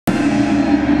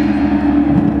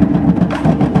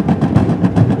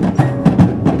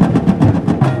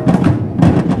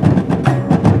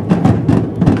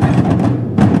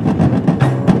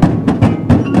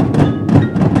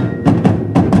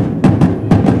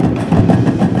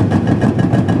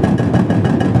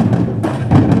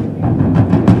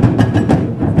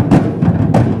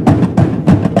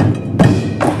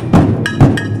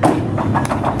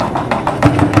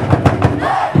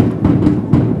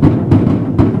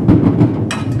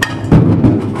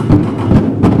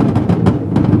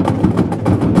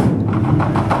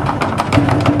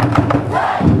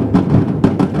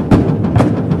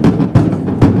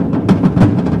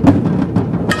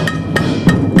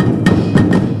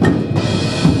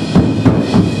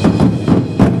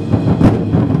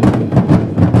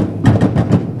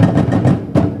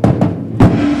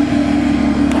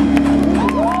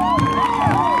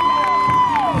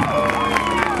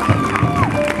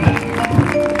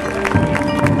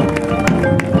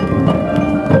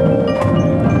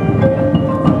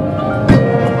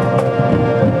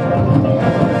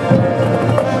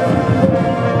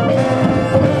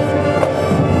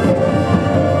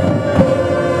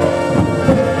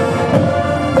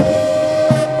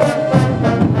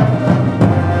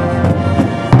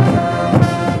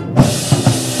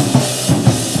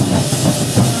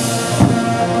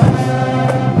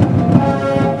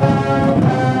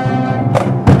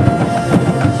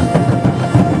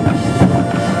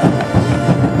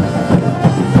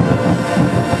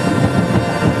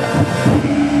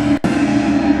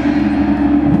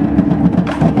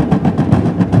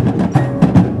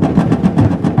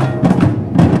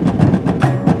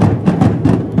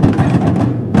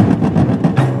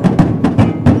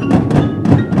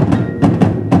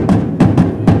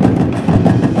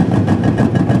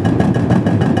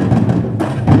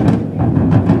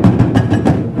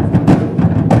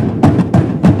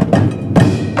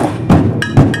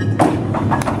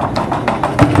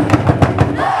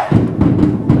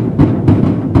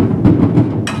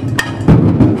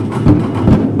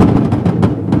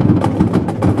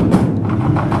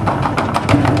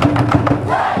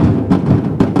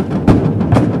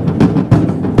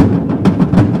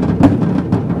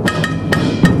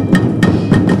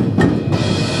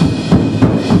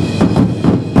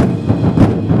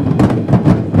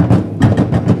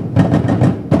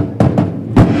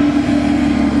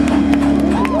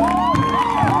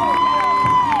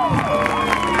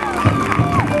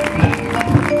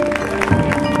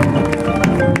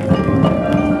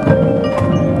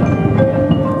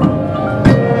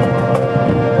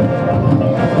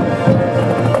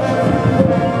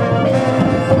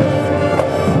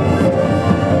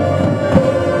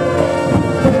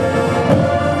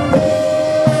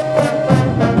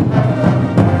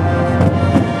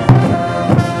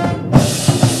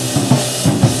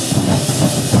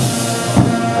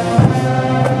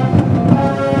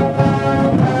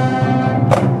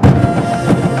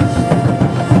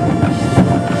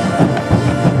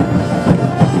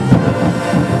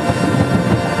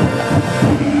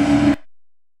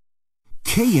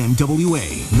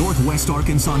KNWA, Northwest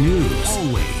Arkansas News.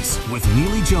 Always with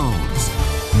Neely Jones,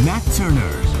 Matt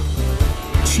Turner,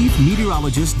 Chief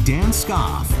Meteorologist Dan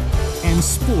Scoff, and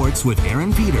Sports with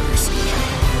Aaron Peters.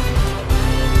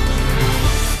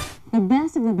 The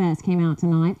best of the best came out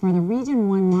tonight for the Region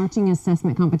 1 Marching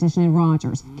Assessment Competition in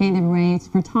Rogers. KNWA's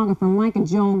photographer Micah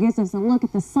Joel gives us a look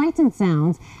at the sights and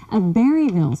sounds of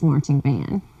Berryville's marching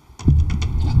band.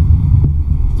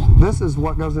 This is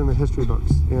what goes in the history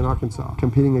books in Arkansas,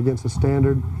 competing against a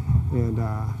standard, and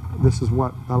this is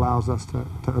what allows us to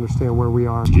understand where we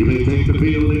are. You may take the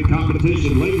field in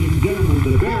competition, ladies and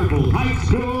gentlemen, the Berryville High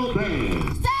School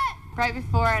Band. Set! Right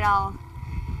before it, I'll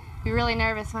be really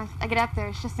nervous. When I get up there,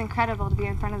 it's just incredible to be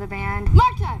in front of the band.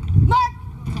 Mark time! Mark!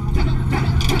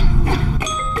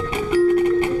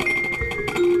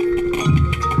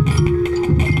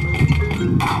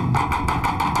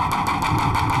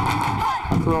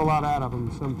 I throw a lot out of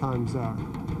them. Sometimes I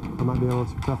might be a little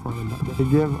too tough on them, but they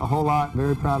give a whole lot.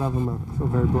 Very proud of them. I feel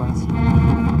very blessed.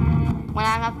 When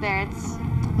I'm up there, it's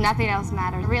nothing else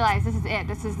matters. I realize this is it.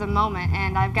 This is the moment,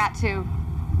 and I've got to,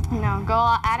 you know,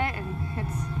 go at it, and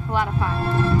it's a lot of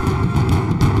fun.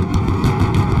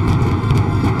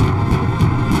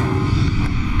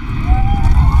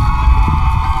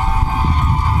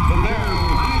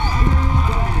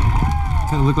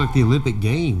 Kind of looked like the Olympic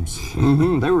Games.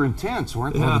 Mm-hmm. They were intense,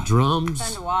 weren't they? Yeah, the drums.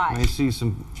 Fun to watch. I see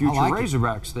some future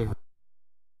Razorbacks there.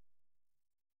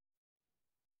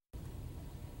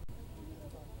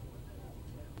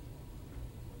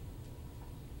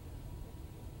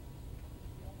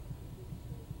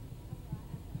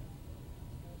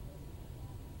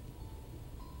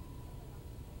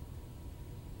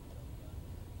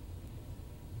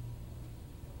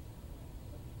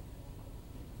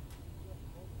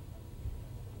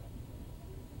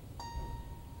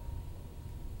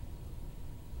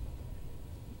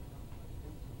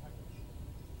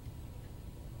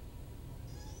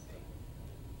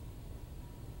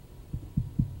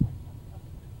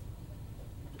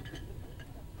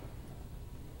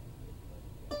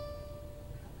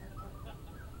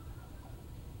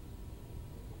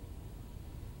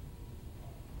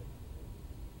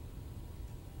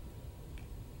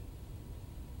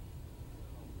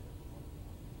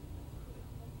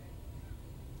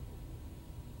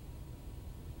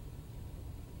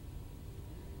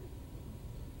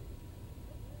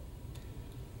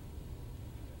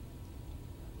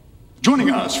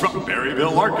 Joining us from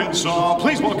Berryville, Arkansas,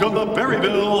 please welcome the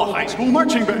Berryville High School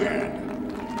Marching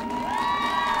Band.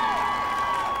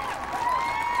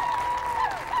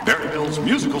 Berryville's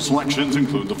musical selections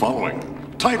include the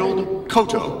following. Titled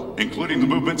Koto, including the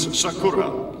movements Sakura,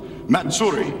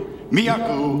 Matsuri,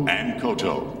 Miyaku, and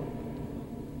Koto.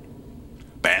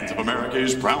 Bands of America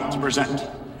is proud to present,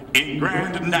 in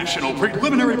grand national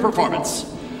preliminary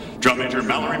performance, Drum Major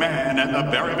Mallory Mann and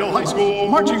the Berryville High School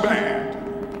Marching Band.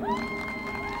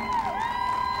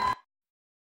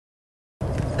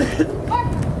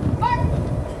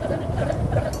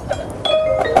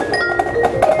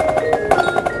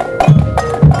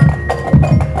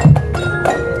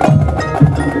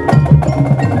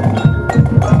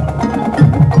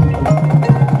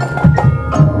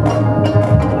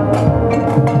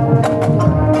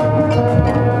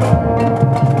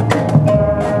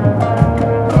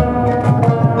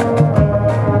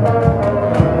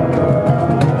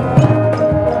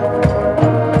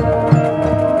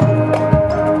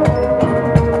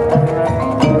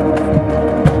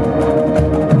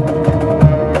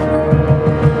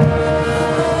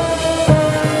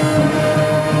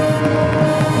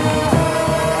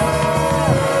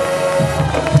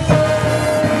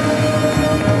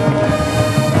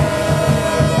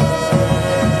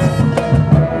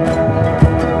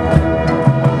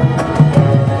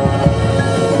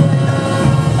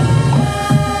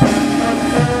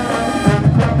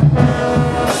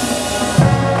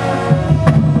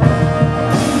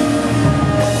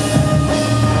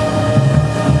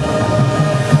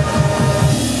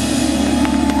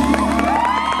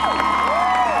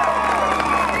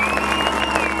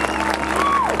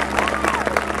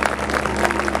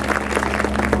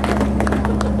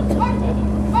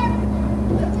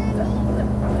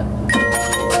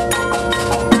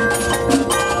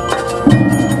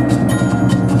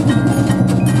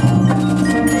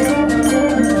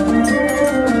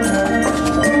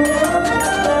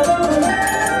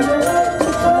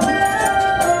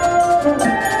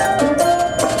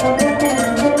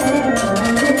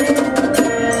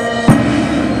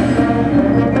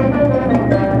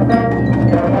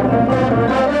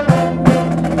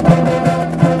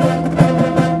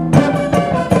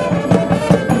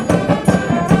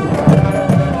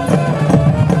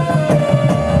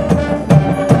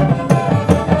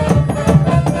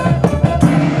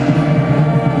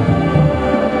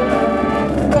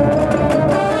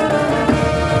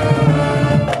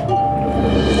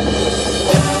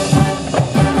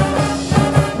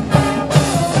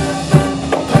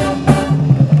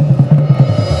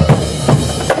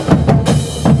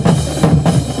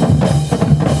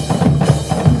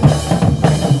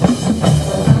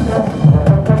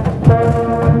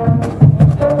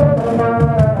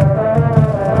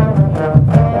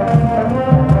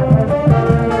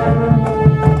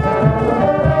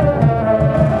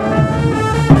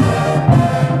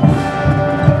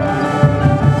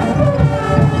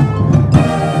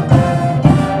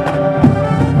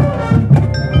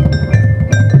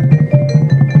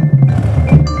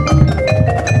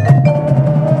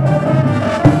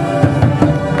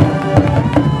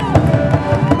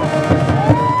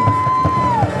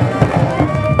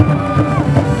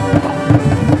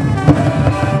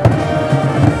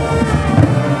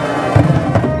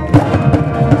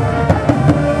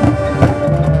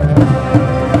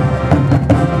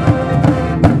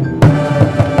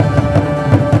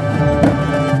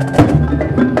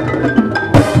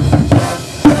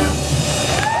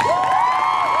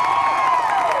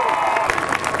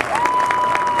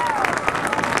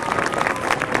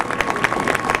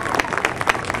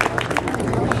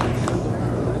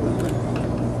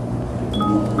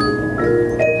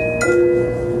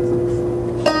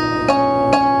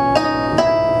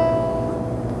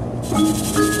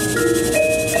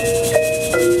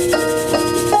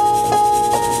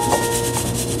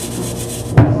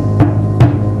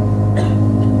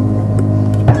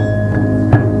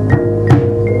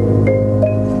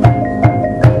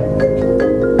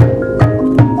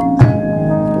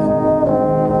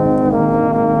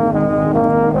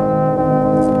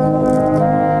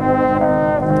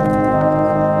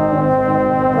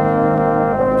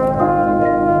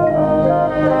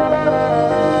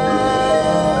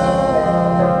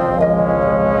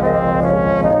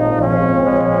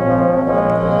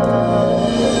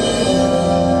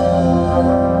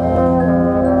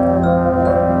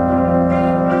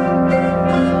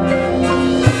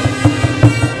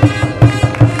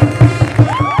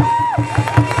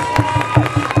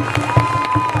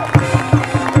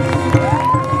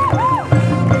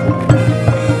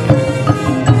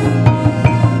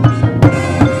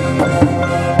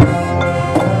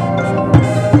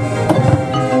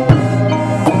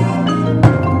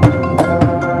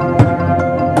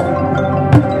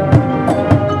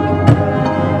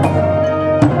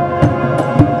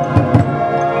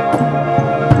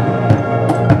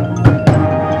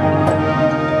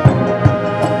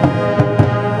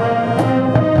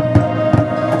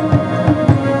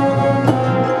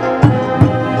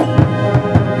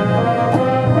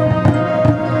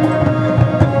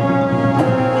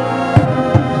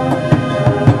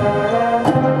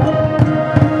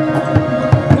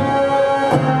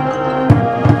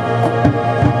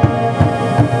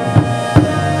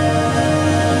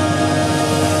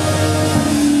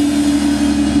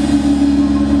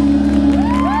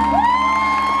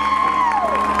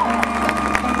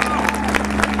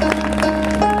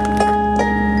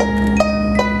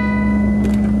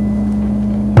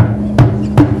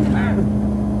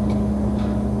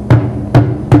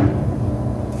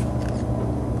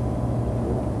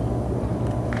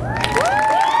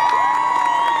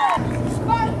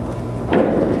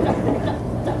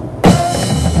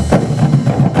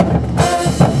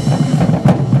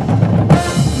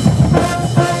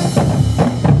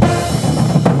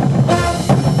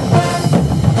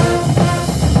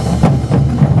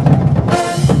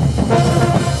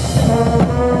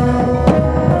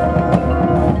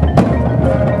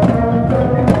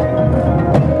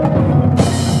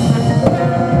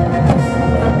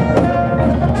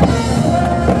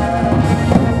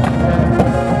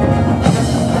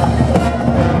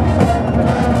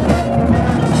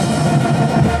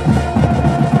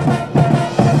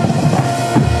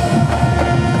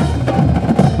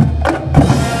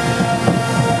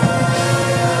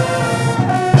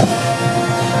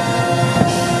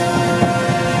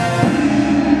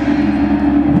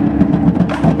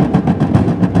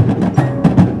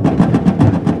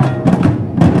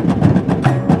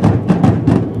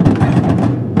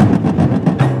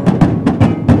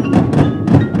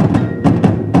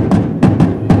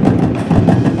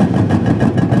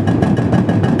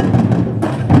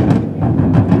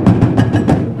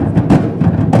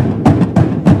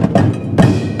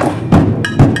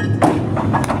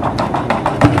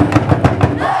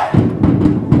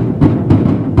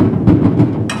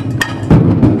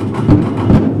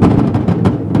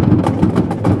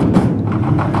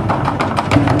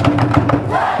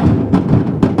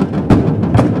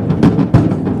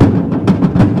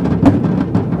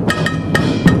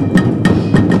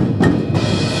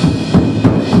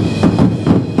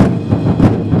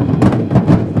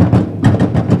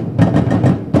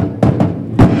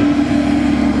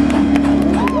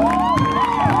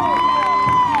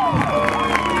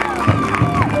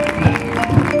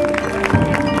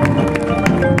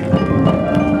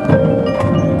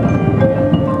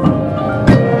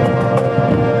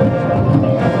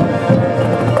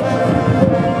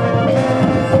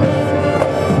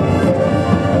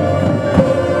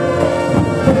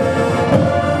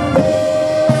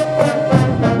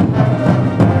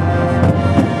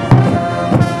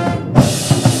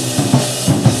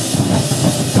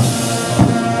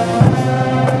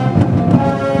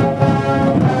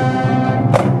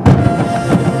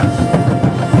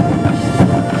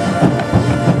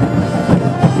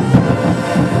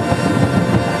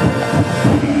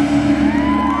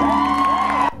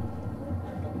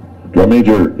 Drum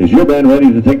Major, is your band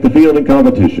ready to take the field in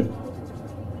competition?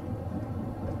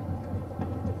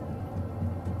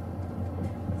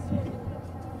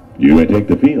 You may take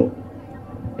the field.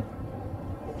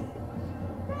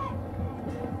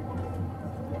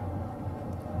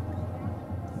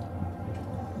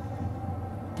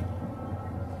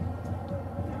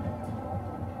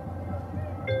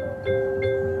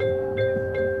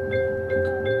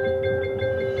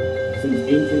 Since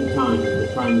ancient times, the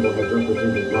triangle has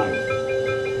represented life.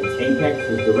 Its apex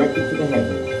is directed to the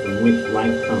heavens from which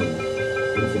life comes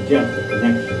and suggests a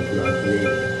connection to our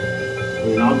Creator.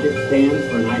 When an object stands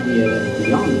for an idea that is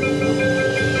beyond itself,